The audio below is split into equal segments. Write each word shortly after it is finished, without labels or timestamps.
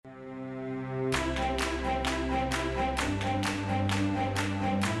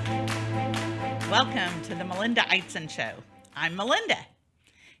Welcome to the Melinda Eitzen Show. I'm Melinda.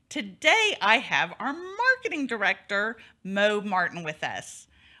 Today I have our marketing director, Mo Martin, with us.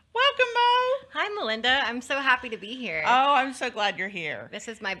 Welcome, Mo. Hi, Melinda. I'm so happy to be here. Oh, I'm so glad you're here. This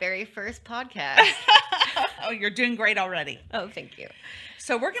is my very first podcast. Oh, you're doing great already. Oh, thank you.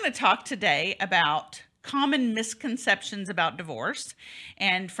 So we're going to talk today about common misconceptions about divorce.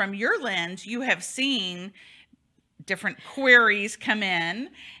 And from your lens, you have seen different queries come in,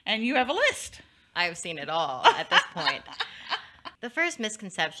 and you have a list. I've seen it all at this point. The first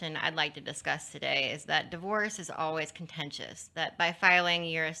misconception I'd like to discuss today is that divorce is always contentious, that by filing,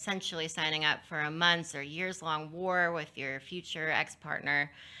 you're essentially signing up for a months or years-long war with your future ex-partner,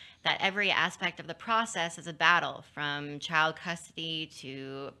 that every aspect of the process is a battle, from child custody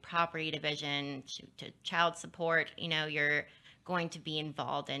to property division to child support. You know, you're going to be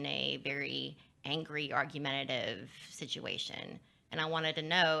involved in a very angry, argumentative situation. And I wanted to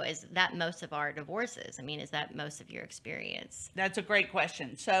know, is that most of our divorces? I mean, is that most of your experience? That's a great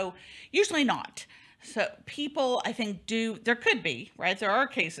question. So usually not. So people, I think, there could be, right? There are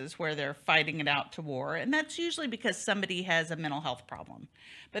cases where they're fighting it out to war, and that's usually because somebody has a mental health problem.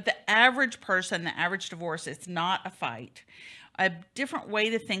 But the average person, the average divorce, it's not a fight. A different way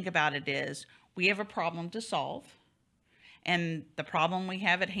to think about it is we have a problem to solve. And the problem we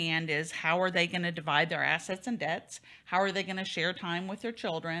have at hand is, how are they going to divide their assets and debts? How are they going to share time with their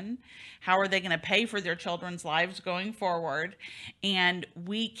children? How are they going to pay for their children's lives going forward? And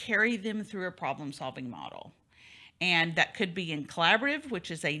we carry them through a problem-solving model. And that could be in collaborative,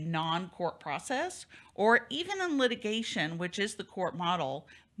 which is a non-court process, or even in litigation, which is the court model.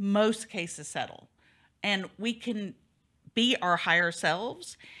 Most cases settle. And we can be our higher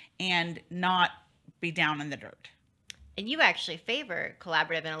selves and not be down in the dirt. And you actually favor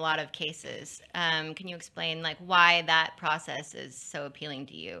collaborative in a lot of cases. Can you explain why that process is so appealing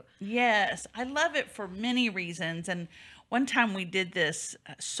to you? Yes, I love it for many reasons. And one time we did this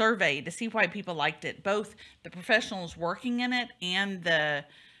survey to see why people liked it, both the professionals working in it and the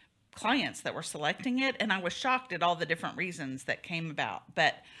clients that were selecting it. And I was shocked at all the different reasons that came about.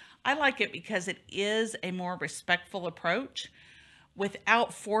 But I like it because it is a more respectful approach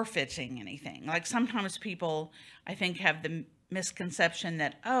without forfeiting anything. Like sometimes people, I think, have the misconception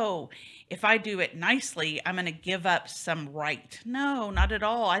that, oh, if I do it nicely, I'm going to give up some right. No, not at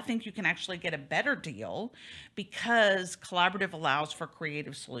all. I think you can actually get a better deal because collaborative allows for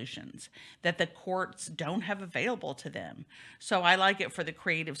creative solutions that the courts don't have available to them. So I like it for the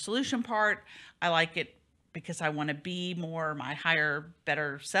creative solution part. I like it because I want to be more my higher,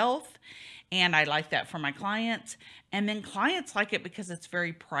 better self. And I like that for my clients. And then clients like it because it's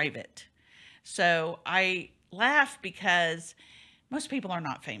very private. So I laugh because most people are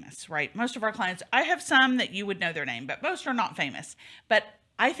not famous, right? Most of our clients, I have some that you would know their name, but most are not famous. But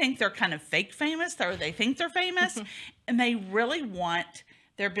I think they're kind of fake famous, or they think they're famous, and they really want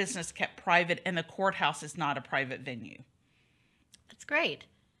their business kept private, and the courthouse is not a private venue. That's great.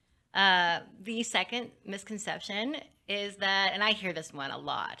 The second misconception is that, and I hear this one a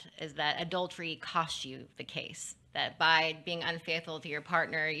lot, is that adultery costs you the case. That by being unfaithful to your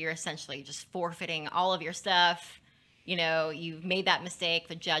partner, you're essentially just forfeiting all of your stuff. You know, you've made that mistake.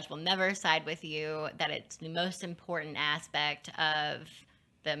 The judge will never side with you, that it's the most important aspect of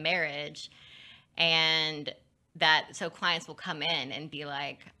the marriage. And that, so clients will come in and be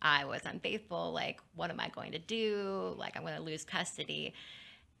like, I was unfaithful. Like, what am I going to do? Like, I'm going to lose custody.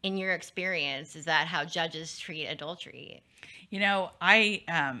 In your experience, is that how judges treat adultery? You know, I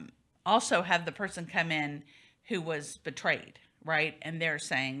also have the person come in who was betrayed, right? And they're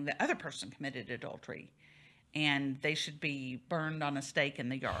saying the other person committed adultery and they should be burned on a stake in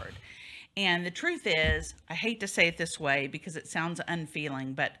the yard. And the truth is, I hate to say it this way because it sounds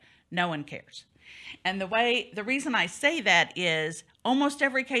unfeeling, but no one cares. And the reason I say that is almost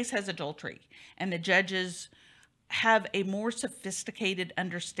every case has adultery, and the judges have a more sophisticated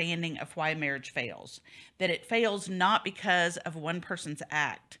understanding of why marriage fails. That it fails not because of one person's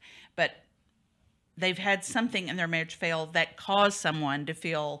act, but they've had something in their marriage fail that caused someone to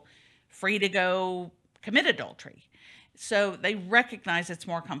feel free to go commit adultery. So they recognize it's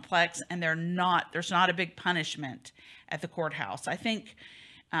more complex, and there's not a big punishment at the courthouse. I think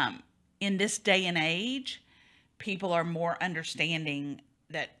in this day and age, people are more understanding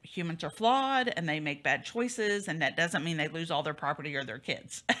that humans are flawed and they make bad choices, and that doesn't mean they lose all their property or their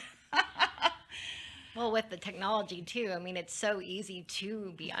kids. Well, with the technology too, I mean, it's so easy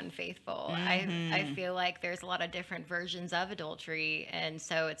to be unfaithful. I feel like there's a lot of different versions of adultery, and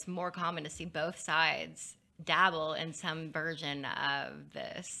so it's more common to see both sides dabble in some version of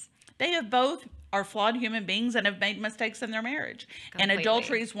this. They have both are flawed human beings and have made mistakes in their marriage. And Completely.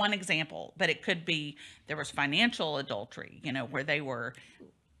 adultery is one example, but it could be there was financial adultery, where they were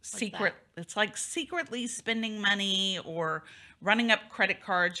secret. It's like secretly spending money or running up credit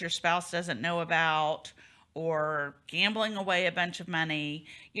cards your spouse doesn't know about, or gambling away a bunch of money.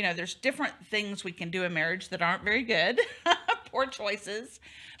 There's different things we can do in marriage that aren't very good, poor choices,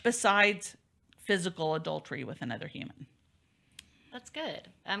 besides physical adultery with another human. That's good.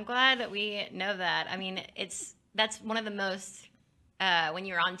 I'm glad that we know that. I mean, that's one of the most when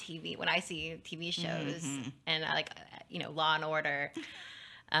you're on TV, when I see TV shows and Law and Order,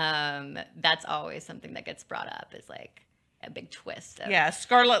 that's always something that gets brought up is like a big twist.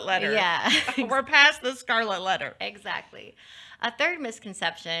 Scarlet letter. Yeah. We're past the scarlet letter. Exactly. A third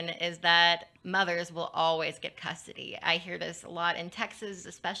misconception is that mothers will always get custody. I hear this a lot in Texas,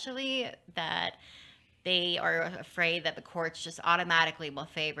 especially, that they are afraid that the courts just automatically will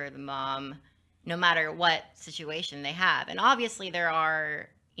favor the mom no matter what situation they have. And obviously there are,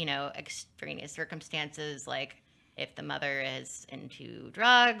 extraneous circumstances, like if the mother is into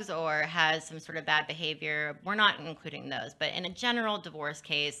drugs or has some sort of bad behavior. We're not including those. But in a general divorce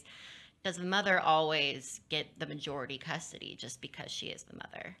case, does the mother always get the majority custody just because she is the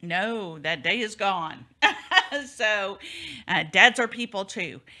mother? No, that day is gone. So dads are people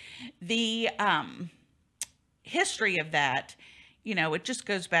too. The history of that, it just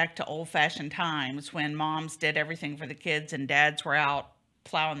goes back to old-fashioned times when moms did everything for the kids and dads were out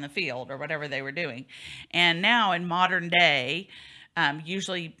plowing the field or whatever they were doing. And now in modern day,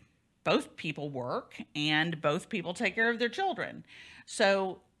 usually both people work and both people take care of their children.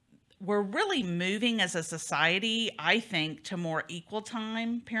 So we're really moving as a society, I think, to more equal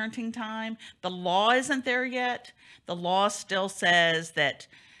time, parenting time. The law isn't there yet. The law still says that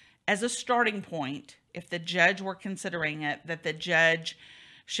as a starting point, if the judge were considering it, that the judge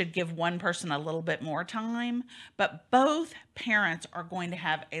should give one person a little bit more time, but both parents are going to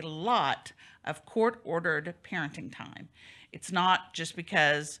have a lot of court-ordered parenting time. It's not just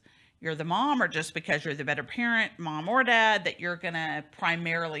because you're the mom or just because you're the better parent, mom or dad, that you're going to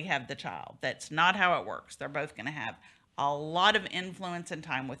primarily have the child. That's not how it works. They're both going to have a lot of influence and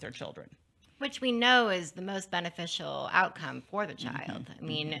time with their children. Which we know is the most beneficial outcome for the child. I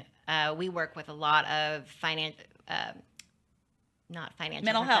mean, we work with a lot of mental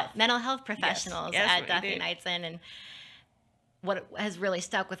health professionals at Duffee Eitzen, and what has really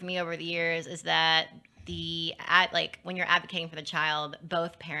stuck with me over the years is that when you're advocating for the child,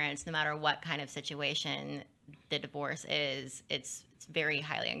 both parents, no matter what kind of situation the divorce is, it's very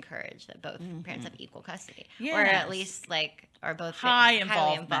highly encouraged that both parents have equal custody, or at least are both high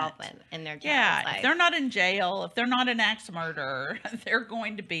involvement in their child's life. If they're not in jail, if they're not an axe murderer, they're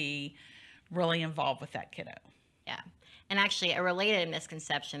going to be really involved with that kiddo. Yeah. And actually, a related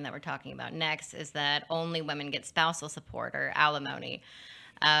misconception that we're talking about next is that only women get spousal support or alimony.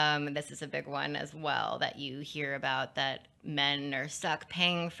 This is a big one as well that you hear about, that men are stuck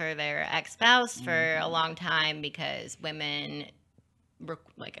paying for their ex-spouse for a long time because women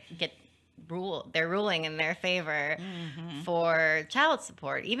they're ruling in their favor for child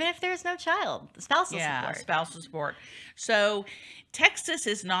support, even if there's no child, spousal support. Yeah, spousal support. So Texas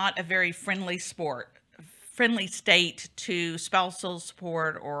is not a very friendly state to spousal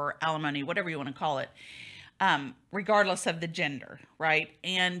support or alimony, whatever you want to call it, regardless of the gender, right?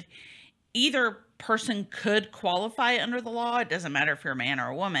 And either person could qualify under the law. It doesn't matter if you're a man or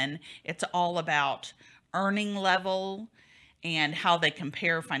a woman. It's all about earning level and how they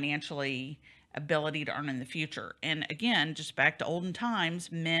compare financially, ability to earn in the future. And again, just back to olden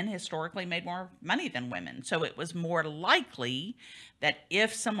times, men historically made more money than women. So it was more likely that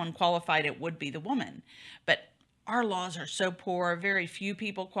if someone qualified, it would be the woman. But our laws are so poor, very few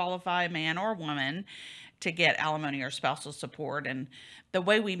people qualify, man or woman, to get alimony or spousal support. And the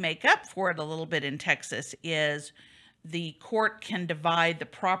way we make up for it a little bit in Texas is the court can divide the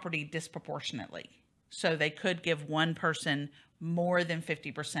property disproportionately. So they could give one person more than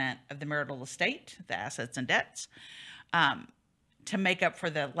 50% of the marital estate, the assets and debts, to make up for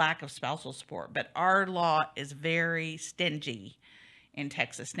the lack of spousal support. But our law is very stingy in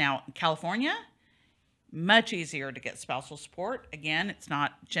Texas. Now, in California, much easier to get spousal support. Again, it's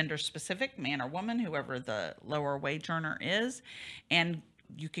not gender specific, man or woman, whoever the lower wage earner is, and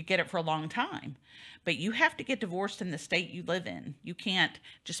you could get it for a long time. But you have to get divorced in the state you live in. You can't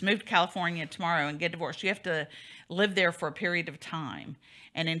just move to California tomorrow and get divorced. You have to live there for a period of time.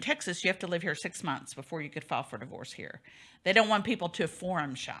 And in Texas, you have to live here 6 months before you could file for divorce here. They don't want people to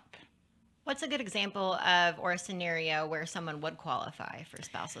forum shop. What's a good example of or a scenario where someone would qualify for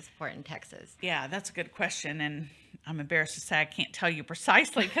spousal support in Texas? Yeah, that's a good question. And I'm embarrassed to say I can't tell you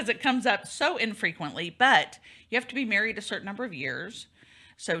precisely because it comes up so infrequently, but you have to be married a certain number of years.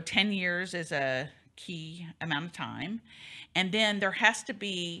 So 10 years is a key amount of time. And then there has to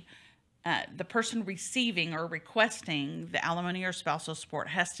be the person receiving or requesting the alimony or spousal support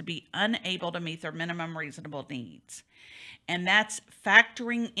has to be unable to meet their minimum reasonable needs. And that's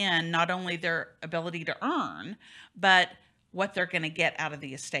factoring in not only their ability to earn, but what they're going to get out of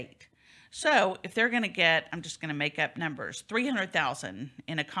the estate. So if they're going to get, I'm just going to make up numbers, 300,000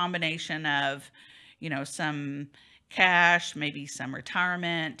 in a combination of, some cash, maybe some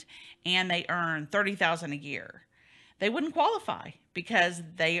retirement, and they earn 30,000 a year, they wouldn't qualify because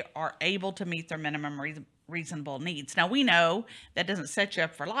they are able to meet their minimum reasonable needs. Now, we know that doesn't set you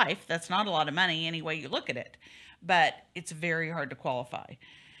up for life. That's not a lot of money any way you look at it, but it's very hard to qualify.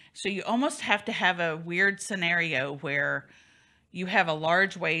 So you almost have to have a weird scenario where you have a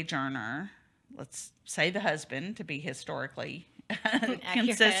large wage earner, let's say the husband to be historically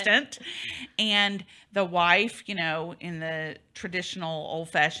consistent, and the wife, in the traditional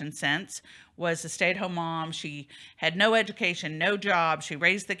old-fashioned sense, was a stay-at-home mom. She had no education, no job. She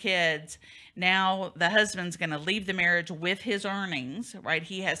raised the kids. Now the husband's going to leave the marriage with his earnings, right?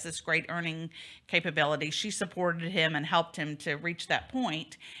 He has this great earning capability. She supported him and helped him to reach that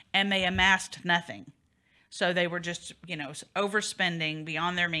point, and they amassed nothing. So they were just, overspending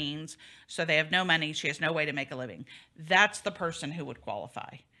beyond their means. So they have no money. She has no way to make a living. That's the person who would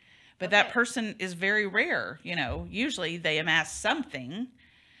qualify. But that person is very rare. Usually they amass something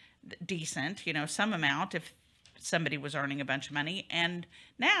decent, some amount if somebody was earning a bunch of money. And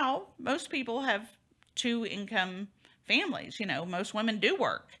now most people have 2-income families. Most women do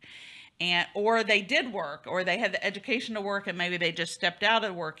work. Or they did work, or they had the education to work, and maybe they just stepped out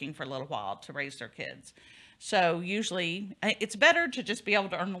of working for a little while to raise their kids. So usually it's better to just be able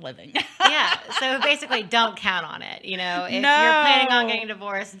to earn a living. Yeah. So basically don't count on it. If you're planning on getting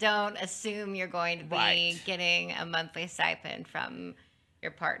divorced, don't assume you're going to be getting a monthly stipend from your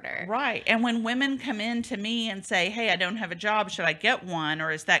partner. Right. And when women come in to me and say, hey, I don't have a job, should I get one?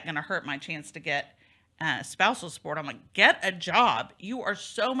 Or is that going to hurt my chance to get spousal support? I'm like, get a job. You are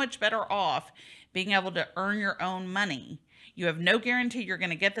so much better off being able to earn your own money. You have no guarantee you're going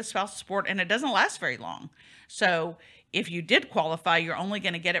to get the spousal support, and it doesn't last very long. So if you did qualify, you're only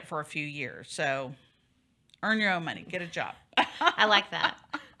going to get it for a few years. So earn your own money, get a job. I like that.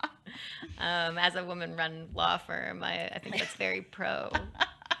 As a woman-run law firm, I think that's very pro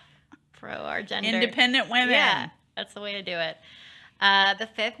our gender. Independent women. Yeah, that's the way to do it. The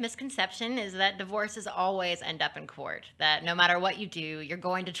fifth misconception is that divorces always end up in court, that no matter what you do, you're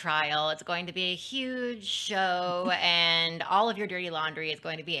going to trial. It's going to be a huge show, and all of your dirty laundry is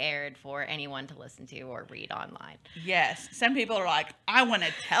going to be aired for anyone to listen to or read online. Yes. Some people are like, I want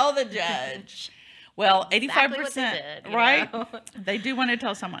to tell the judge. Well, 85%, exactly what they did, right? They do want to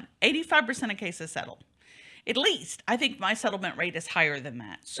tell someone. 85% of cases settle. At least, I think my settlement rate is higher than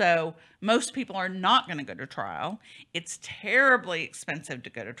that. So most people are not going to go to trial. It's terribly expensive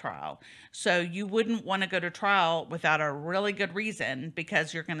to go to trial. So you wouldn't want to go to trial without a really good reason,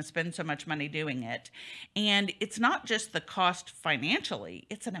 because you're going to spend so much money doing it. And it's not just the cost financially,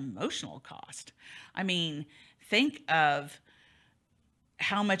 it's an emotional cost. I mean, think of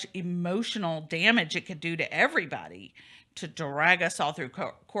how much emotional damage it could do to everybody to drag us all through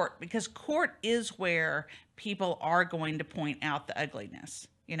court, because court is where people are going to point out the ugliness.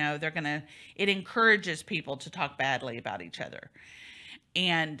 It encourages people to talk badly about each other.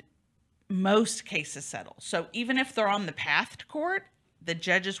 And most cases settle. So even if they're on the path to court, the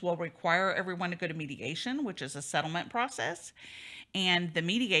judges will require everyone to go to mediation, which is a settlement process. And the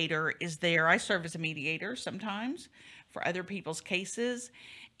mediator is there. I serve as a mediator sometimes for other people's cases.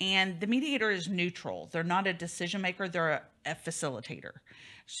 And the mediator is neutral. They're not a decision maker. They're a facilitator.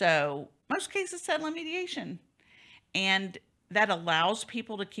 So most cases settle in mediation. And that allows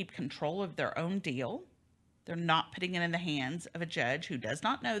people to keep control of their own deal. They're not putting it in the hands of a judge who does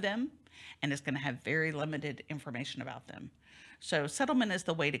not know them and is going to have very limited information about them. So settlement is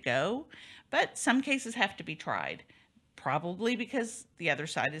the way to go. But some cases have to be tried, probably because the other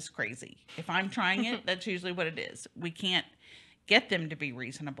side is crazy. If I'm trying it, that's usually what it is. We can't get them to be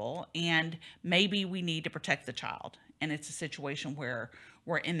reasonable, and maybe we need to protect the child, and it's a situation where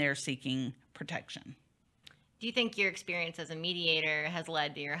we're in there seeking protection. Do you think your experience as a mediator has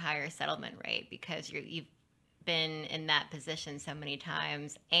led to your higher settlement rate because you've been in that position so many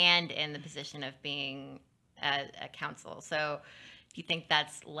times and in the position of being a counsel? So Do you think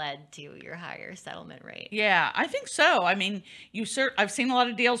that's led to your higher settlement rate? Yeah, I think so. I mean, I've seen a lot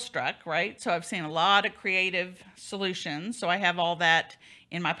of deals struck, right? So I've seen a lot of creative solutions. So I have all that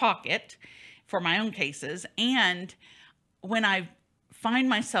in my pocket for my own cases. And when I find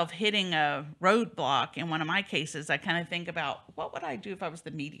myself hitting a roadblock in one of my cases, I kind of think about what would I do if I was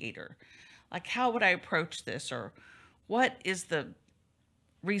the mediator? Like, how would I approach this? Or what is the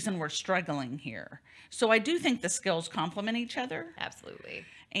reason we're struggling here? So I do think the skills complement each other. Absolutely.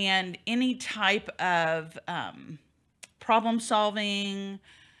 And any type of problem solving,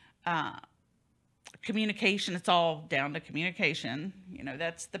 communication, it's all down to communication.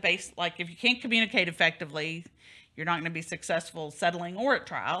 That's the base. Like, if you can't communicate effectively, you're not going to be successful settling or at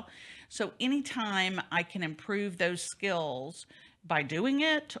trial. So anytime I can improve those skills by doing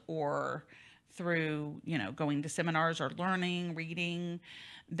it, or through, going to seminars or learning, reading,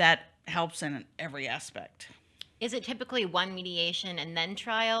 that helps in every aspect. Is it typically one mediation and then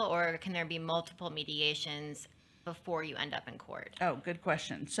trial, or can there be multiple mediations before you end up in court? Oh, good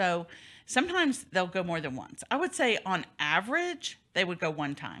question. So sometimes they'll go more than once. I would say on average, they would go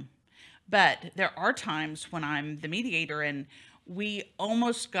one time. But there are times when I'm the mediator and we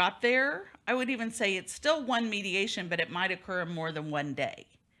almost got there. I would even say it's still one mediation, but it might occur in more than one day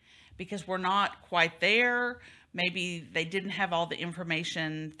because we're not quite there. Maybe they didn't have all the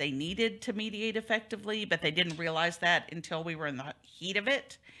information they needed to mediate effectively, but they didn't realize that until we were in the heat of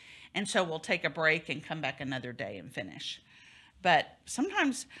it. And so we'll take a break and come back another day and finish. But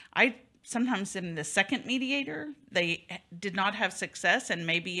sometimes in the second mediator, they did not have success, and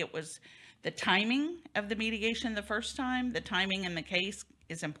maybe it was the timing of the mediation the first time. The timing in the case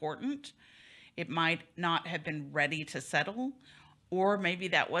is important. It might not have been ready to settle, or maybe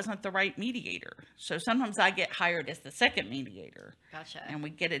that wasn't the right mediator. So sometimes I get hired as the second mediator. Gotcha. And we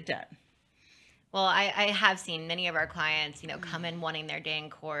get it done. Well, I have seen many of our clients, come in wanting their day in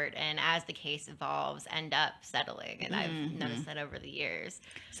court, and as the case evolves, end up settling. And I've noticed that over the years.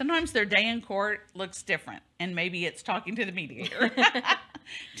 Sometimes their day in court looks different, and maybe it's talking to the mediator.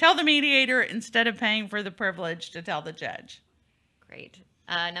 Tell the mediator instead of paying for the privilege to tell the judge. Great.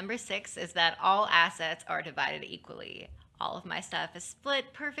 Number 6 is that all assets are divided equally. All of my stuff is split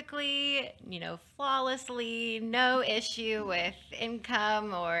perfectly, flawlessly, no issue with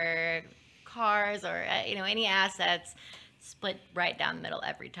income or cars or any assets, split right down the middle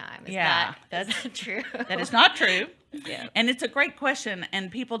every time. Is that true? That is not true. Yeah. And it's a great question,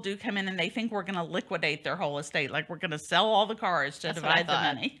 and people do come in and they think we're going to liquidate their whole estate, like we're going to sell all the cars to divide the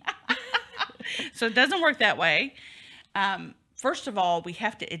money. So it doesn't work that way. First of all, we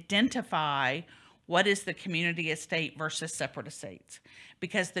have to identify what is the community estate versus separate estates,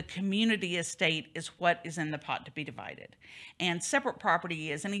 because the community estate is what is in the pot to be divided. And separate property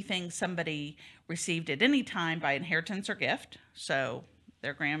is anything somebody received at any time by inheritance or gift. So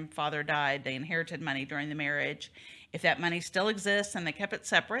their grandfather died, they inherited money during the marriage. If that money still exists and they kept it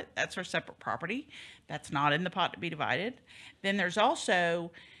separate, that's their separate property. That's not in the pot to be divided. Then there's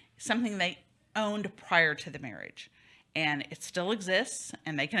also something they owned prior to the marriage, and it still exists,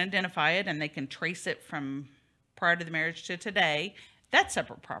 and they can identify it, and they can trace it from prior to the marriage to today. That's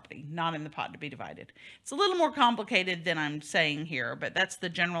separate property, not in the pot to be divided. It's a little more complicated than I'm saying here, but that's the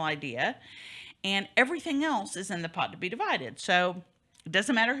general idea. And everything else is in the pot to be divided. So it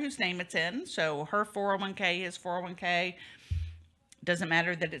doesn't matter whose name it's in. So her 401k, his 401k, doesn't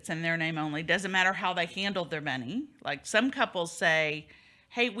matter that it's in their name only. Doesn't matter how they handled their money. Like some couples say,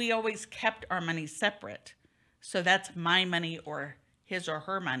 hey, we always kept our money separate, so that's my money or his or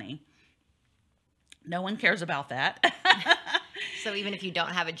her money. No one cares about that. So even if you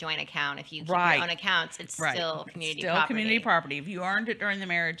don't have a joint account, if you keep Right. your own accounts, it's still community Still property. community property. If you earned it during the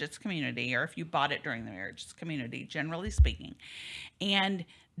marriage, it's community, or if you bought it during the marriage, it's community, generally speaking. And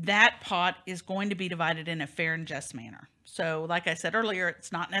that pot is going to be divided in a fair and just manner. So like I said earlier,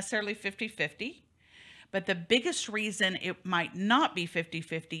 it's not necessarily 50-50. But the biggest reason it might not be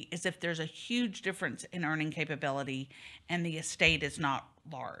 50-50 is if there's a huge difference in earning capability and the estate is not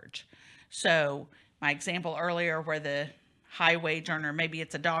large. So my example earlier where the high wage earner, maybe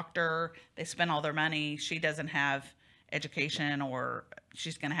it's a doctor, they spend all their money, she doesn't have education, or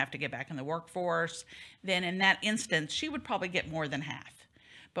she's going to have to get back in the workforce, then in that instance, she would probably get more than half.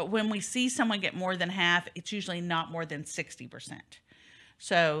 But when we see someone get more than half, it's usually not more than 60%.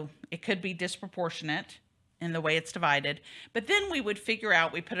 So it could be disproportionate in the way it's divided. But then we would figure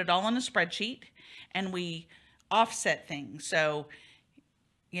out, we put it all in a spreadsheet and we offset things. So,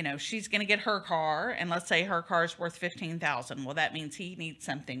 she's going to get her car, and let's say her car is worth $15,000. Well, that means he needs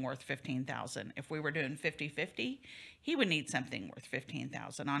something worth $15,000. If we were doing 50-50, he would need something worth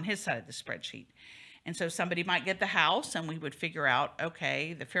 $15,000 on his side of the spreadsheet. And so somebody might get the house, and we would figure out,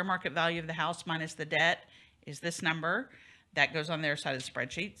 okay, the fair market value of the house minus the debt is this number. That goes on their side of the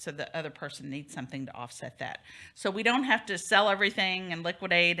spreadsheet. So the other person needs something to offset that. So we don't have to sell everything and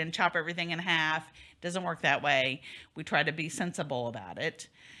liquidate and chop everything in half. It doesn't work that way. We try to be sensible about it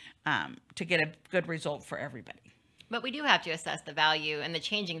to get a good result for everybody. But we do have to assess the value and the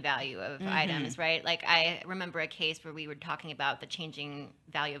changing value of items, right? Like I remember a case where we were talking about the changing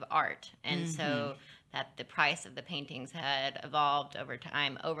value of art. And so that the price of the paintings had evolved over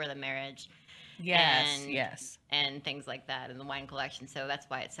time, over the marriage. Yes. And things like that in the wine collection. So that's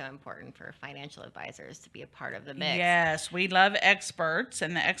why it's so important for financial advisors to be a part of the mix. Yes, we love experts,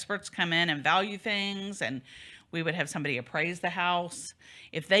 and the experts come in and value things, and we would have somebody appraise the house.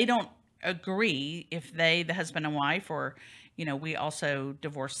 If they don't agree, if the husband and wife, or we also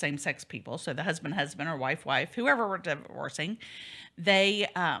divorce same-sex people, so the husband or wife, whoever we're divorcing, they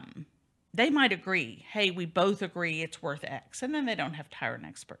might agree, hey, we both agree it's worth X, and then they don't have to hire an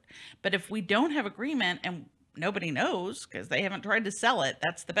expert. But if we don't have agreement and nobody knows because they haven't tried to sell it,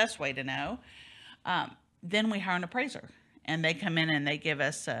 that's the best way to know, then we hire an appraiser, and they come in and they give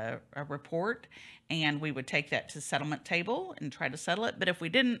us a report, and we would take that to the settlement table and try to settle it. But if we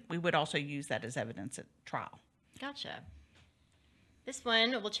didn't, we would also use that as evidence at trial. Gotcha. This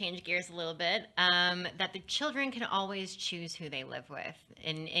one will change gears a little bit, that the children can always choose who they live with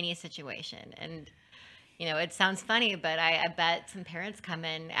in any situation. And, it sounds funny, but I bet some parents come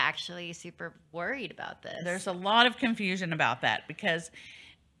in actually super worried about this. There's a lot of confusion about that because,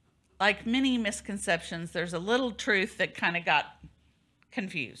 like many misconceptions, there's a little truth that kind of got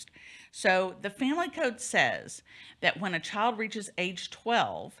confused. So the family code says that when a child reaches age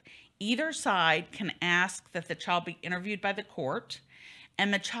 12, either side can ask that the child be interviewed by the court,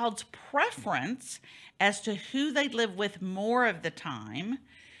 and the child's preference as to who they live with more of the time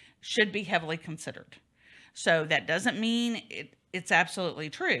should be heavily considered. So that doesn't mean it's absolutely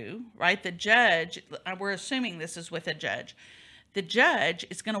true, right? The judge, we're assuming this is with a judge. The judge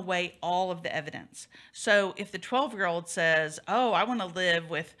is going to weigh all of the evidence. So if the 12-year-old says, oh, I want to live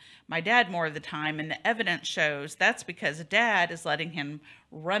with my dad more of the time, and the evidence shows that's because dad is letting him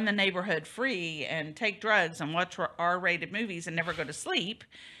run the neighborhood free and take drugs and watch R-rated movies and never go to sleep,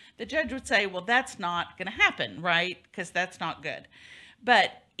 the judge would say, well, that's not going to happen, right? Because that's not good. But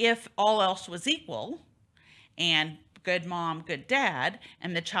if all else was equal and good mom, good dad,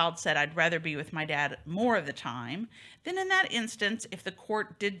 and the child said, I'd rather be with my dad more of the time, then in that instance, if the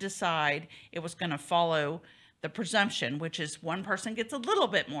court did decide it was going to follow the presumption, which is one person gets a little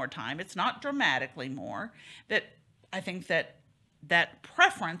bit more time, it's not dramatically more, that I think that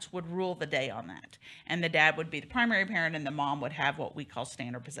preference would rule the day on that. And the dad would be the primary parent, and the mom would have what we call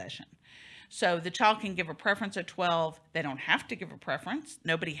standard possession. So the child can give a preference at 12. They don't have to give a preference.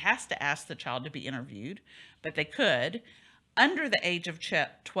 Nobody has to ask the child to be interviewed, but they could. Under the age of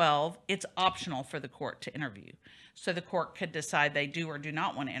 12, it's optional for the court to interview. So the court could decide they do or do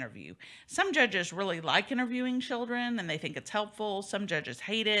not want to interview. Some judges really like interviewing children, and they think it's helpful. Some judges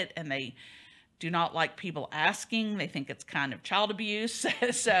hate it, and they do not like people asking. They think it's kind of child abuse.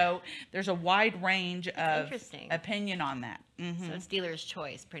 So there's a wide range of opinion on that. Mm-hmm. So it's dealer's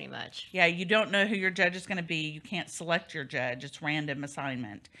choice, pretty much. Yeah, you don't know who your judge is going to be. You can't select your judge. It's random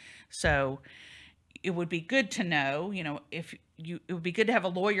assignment. So it would be good to know, it would be good to have a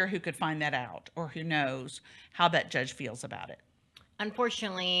lawyer who could find that out, or who knows how that judge feels about it.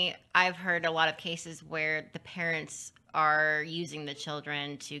 Unfortunately, I've heard a lot of cases where the parents are using the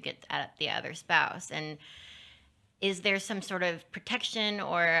children to get at the other spouse. And is there some sort of protection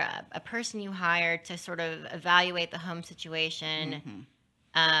or a person you hire to sort of evaluate the home situation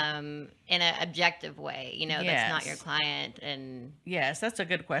in an objective way, that's not your client? And yes, that's a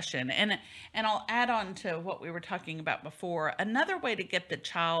good question. And I'll add on to what we were talking about before. Another way to get the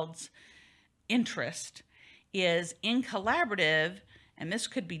child's interest is in collaborative. And this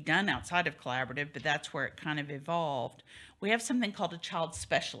could be done outside of collaborative, but that's where it kind of evolved. We have something called a child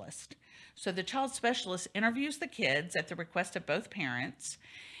specialist. So the child specialist interviews the kids at the request of both parents.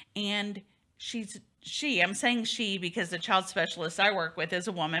 And I'm saying she because the child specialist I work with is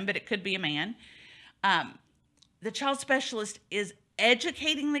a woman, but it could be a man. The child specialist is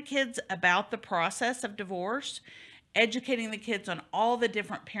educating the kids about the process of divorce, educating the kids on all the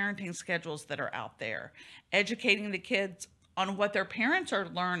different parenting schedules that are out there, educating the kids on what their parents are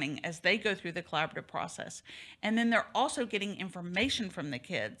learning as they go through the collaborative process. And then they're also getting information from the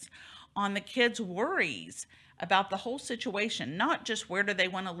kids on the kids' worries about the whole situation, not just where do they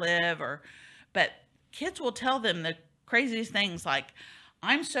want to live, but kids will tell them the craziest things like,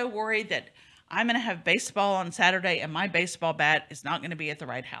 I'm so worried that I'm going to have baseball on Saturday and my baseball bat is not going to be at the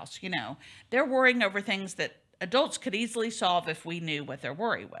right house. You know, they're worrying over things that adults could easily solve if we knew what their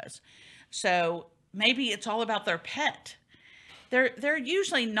worry was. So maybe it's all about their pet. They're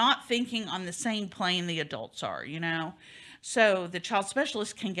usually not thinking on the same plane the adults are, you know. So the child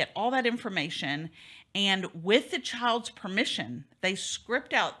specialist can get all that information, and with the child's permission, they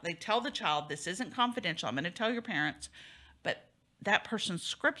script out, they tell the child, this isn't confidential, I'm going to tell your parents, but that person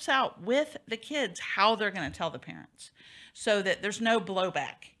scripts out with the kids how they're going to tell the parents so that there's no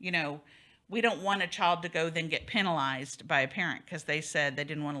blowback. You know, we don't want a child to go then get penalized by a parent because they said they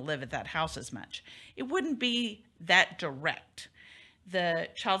didn't want to live at that house as much. It wouldn't be that direct. The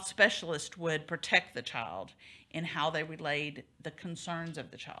child specialist would protect the child in how they relayed the concerns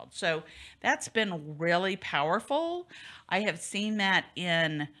of the child. So that's been really powerful. I have seen that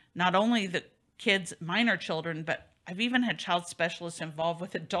in not only the kids, minor children, but I've even had child specialists involved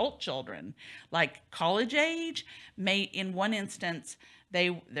with adult children, like college age. In one instance,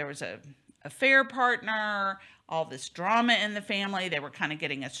 there was a affair partner, all this drama in the family. They were kind of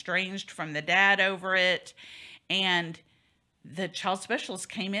getting estranged from the dad over it. And the child specialist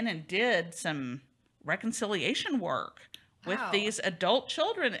came in and did some reconciliation work with these adult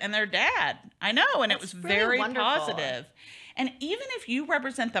children and their dad. I know, and it was really very wonderful. positive. And even if you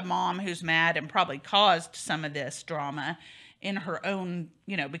represent the mom who's mad and probably caused some of this drama in her own,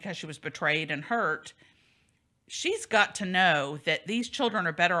 you know, because she was betrayed and hurt, she's got to know that these children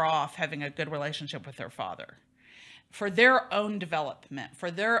are better off having a good relationship with their father for their own development, for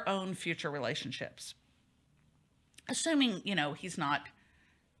their own future relationships. Assuming, you know, he's not,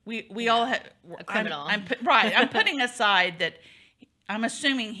 we all have a criminal. I'm putting aside that I'm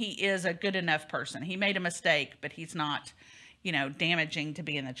assuming he is a good enough person. He made a mistake, but he's not, you know, damaging to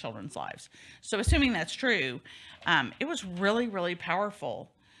be in the children's lives. So assuming that's true, it was really, really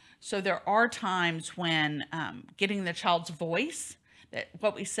powerful. So there are times when getting the child's voice, that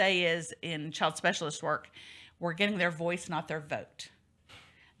what we say is in child specialist work, we're getting their voice, not their vote.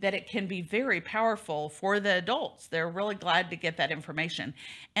 That it can be very powerful for the adults. They're really glad to get that information.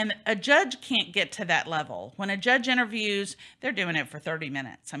 And a judge can't get to that level. When a judge interviews, they're doing it for 30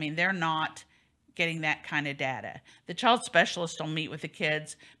 minutes. I mean, they're not getting that kind of data. The child specialist will meet with the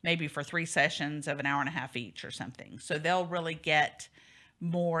kids maybe for 3 sessions of an hour and a half each or something. So they'll really get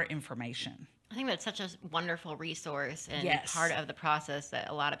more information. I think that's such a wonderful resource and Yes. part of the process that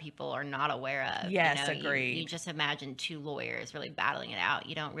a lot of people are not aware of. Yes, You know, agreed. You just imagine 2 lawyers really battling it out.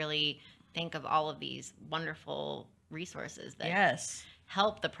 You don't really think of all of these wonderful resources that Yes.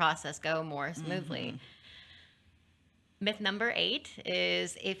 help the process go more smoothly. Myth number 8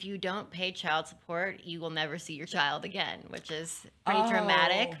 is if you don't pay child support, you will never see your child again, which is pretty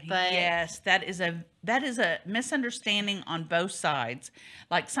dramatic. But yes, that is a misunderstanding on both sides.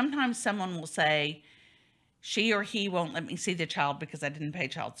 Like sometimes someone will say, she or he won't let me see the child because I didn't pay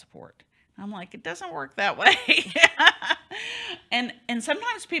child support. I'm like, it doesn't work that way. And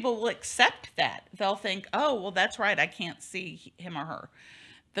sometimes people will accept that. They'll think, oh, well, that's right, I can't see him or her.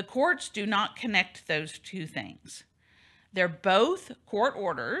 The courts do not connect those two things. They're both court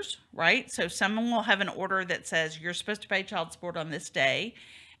orders, right? So someone will have an order that says you're supposed to pay child support on this day,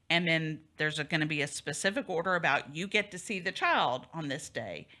 and then there's going to be a specific order about you get to see the child on this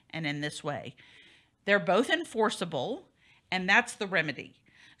day and in this way. They're both enforceable, and that's the remedy.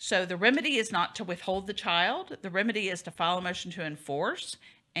 So the remedy is not to withhold the child. The remedy is to file a motion to enforce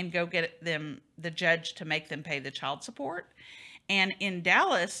and go get the judge to make them pay the child support. And in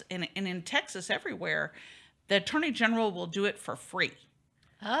Dallas and in Texas, everywhere, the attorney general will do it for free.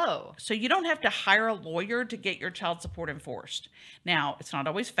 Oh. So you don't have to hire a lawyer to get your child support enforced. Now, it's not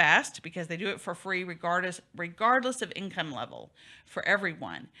always fast because they do it for free regardless of income level for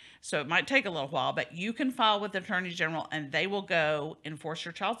everyone. So it might take a little while, but you can file with the attorney general and they will go enforce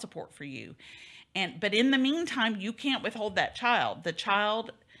your child support for you. But in the meantime, you can't withhold that child.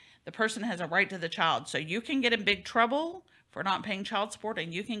 The person has a right to the child. So you can get in big trouble for not paying child support,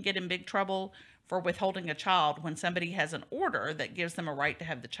 and you can get in big trouble for withholding a child when somebody has an order that gives them a right to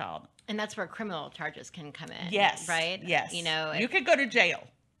have the child. And that's where criminal charges can come in. Yes. Right? Yes. You know, you could go to jail.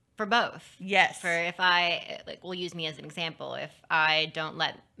 For both. Yes. For if we'll use me as an example. If I don't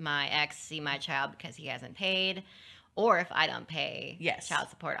let my ex see my child because he hasn't paid, or if I don't pay child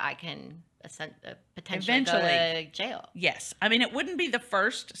support, I can potentially go to jail. Yes. I mean, it wouldn't be the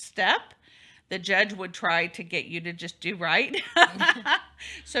first step. The judge would try to get you to just do right.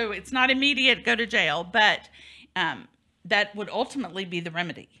 So it's not immediate, go to jail, but that would ultimately be the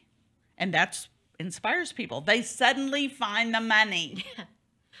remedy. And that inspires people. They suddenly find the money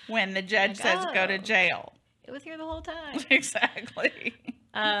when the judge says go to jail. It was here the whole time. Exactly.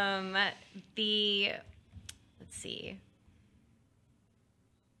 Let's see.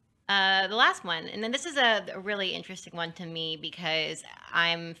 The last one, and then this is a really interesting one to me because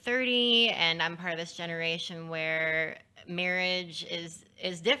I'm 30 and I'm part of this generation where marriage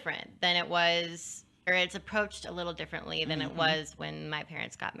is different than it was, or it's approached a little differently than it was when my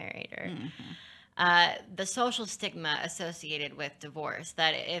parents got married, or the social stigma associated with divorce,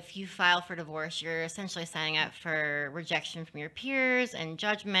 that if you file for divorce, you're essentially signing up for rejection from your peers and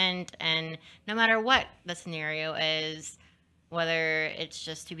judgment, and no matter what the scenario is, whether it's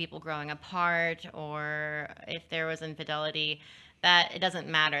just two people growing apart or if there was infidelity, that it doesn't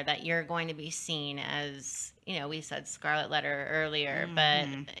matter, that you're going to be seen as, we said scarlet letter earlier, but,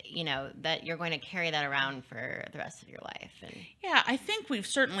 that you're going to carry that around for the rest of your life. And Yeah, I think we've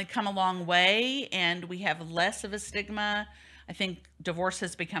certainly come a long way and we have less of a stigma. I think divorce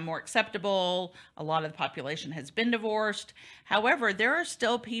has become more acceptable. A lot of the population has been divorced. However, there are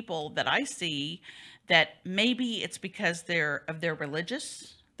still people that I see that maybe it's because they're of their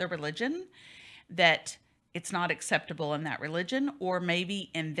religion, that it's not acceptable in that religion, or maybe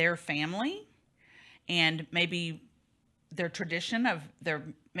in their family, and maybe their tradition of they're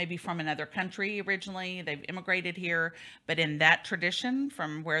maybe from another country originally, they've immigrated here, but in that tradition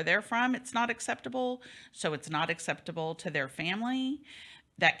from where they're from, it's not acceptable. So it's not acceptable to their family.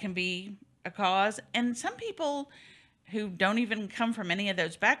 That can be a cause. And some people who don't even come from any of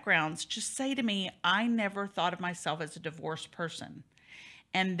those backgrounds just say to me, I never thought of myself as a divorced person.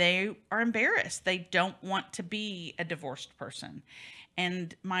 And they are embarrassed. They don't want to be a divorced person.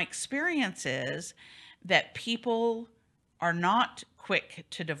 And my experience is that people are not quick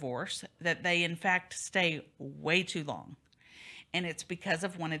to divorce, that they in fact stay way too long. And it's because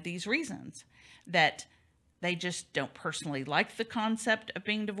of one of these reasons, that they just don't personally like the concept of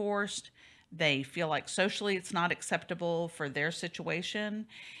being divorced. They feel like socially it's not acceptable for their situation,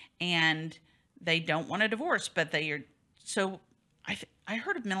 and they don't want a divorce, but they are. So I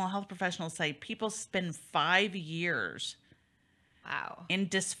heard of mental health professionals say people spend 5 years wow, in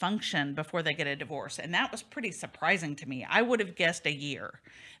dysfunction before they get a divorce. And that was pretty surprising to me. I would have guessed a year,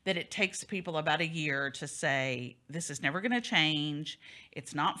 that it takes people about a year to say, this is never going to change.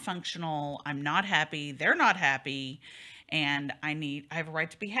 It's not functional. I'm not happy. They're not happy. And I have a right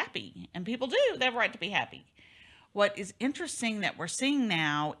to be happy. And people do. They have a right to be happy. What is interesting that we're seeing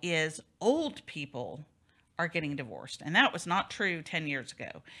now is old people are getting divorced. And that was not true 10 years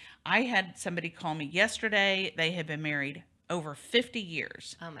ago. I had somebody call me yesterday. They had been married over 50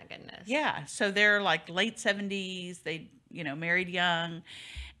 years. Oh my goodness. Yeah. So they're like late 70s. They, married young,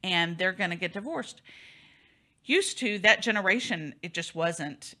 and they're going to get divorced. Used to, that generation, it just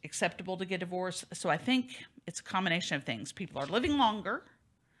wasn't acceptable to get divorced. So I think it's a combination of things. People are living longer,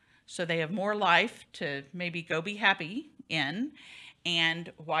 so they have more life to maybe go be happy in.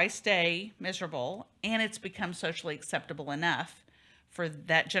 And why stay miserable? And it's become socially acceptable enough for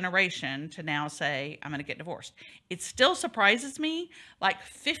that generation to now say, I'm going to get divorced. It still surprises me. Like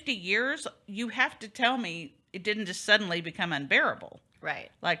 50 years, you have to tell me it didn't just suddenly become unbearable.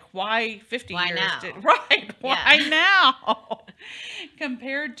 Right. Like, why 50 why years? Now? Right. Why Yeah. now?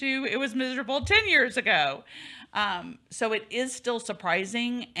 Compared to it was miserable 10 years ago. So it is still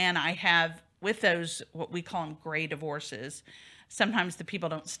surprising. And I have, with those, what we call them gray divorces, sometimes the people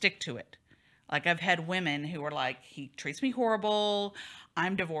don't stick to it. Like I've had women who are like, he treats me horrible,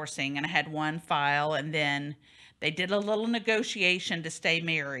 I'm divorcing. And I had one file, and then they did a little negotiation to stay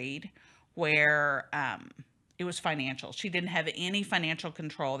married where it was financial. She didn't have any financial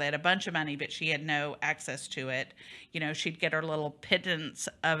control. They had a bunch of money, but she had no access to it. She'd get her little pittance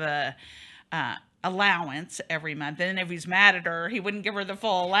of a allowance every month. And then if he's mad at her, he wouldn't give her the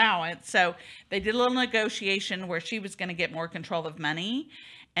full allowance. So they did a little negotiation where she was going to get more control of money,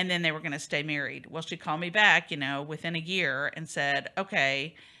 and then they were going to stay married. Well, she called me back, within a year and said,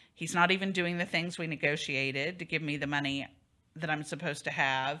 okay, he's not even doing the things we negotiated to give me the money that I'm supposed to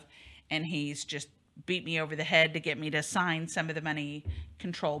have. And he's just beat me over the head to get me to sign some of the money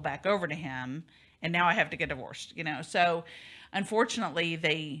control back over to him. And now I have to get divorced, So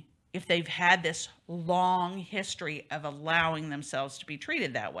unfortunately, if they've had this long history of allowing themselves to be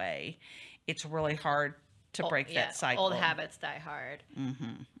treated that way, it's really hard to break that cycle. Old habits die hard.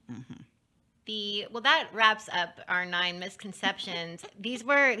 Mm-hmm. Mm-hmm. Well, that wraps up our 9 misconceptions. These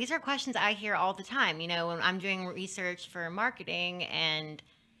are questions I hear all the time. When I'm doing research for marketing, and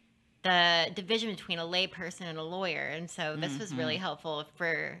the division between a lay person and a lawyer. And so this was really helpful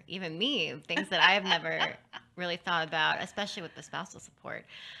for even me, things that I have never really thought about, especially with the spousal support.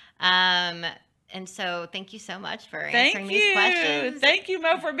 And so thank you so much for answering these questions. Thank you,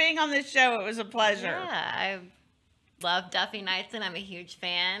 Mo, for being on this show. It was a pleasure. Yeah, love Duffee Eitzen. I'm a huge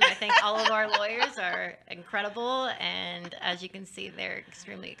fan. I think all of our lawyers are incredible, and as you can see, they're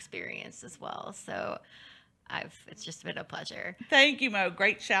extremely experienced as well. So it's just been a pleasure. Thank you, Mo.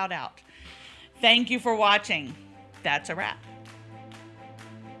 Great shout out. Thank you for watching. That's a wrap.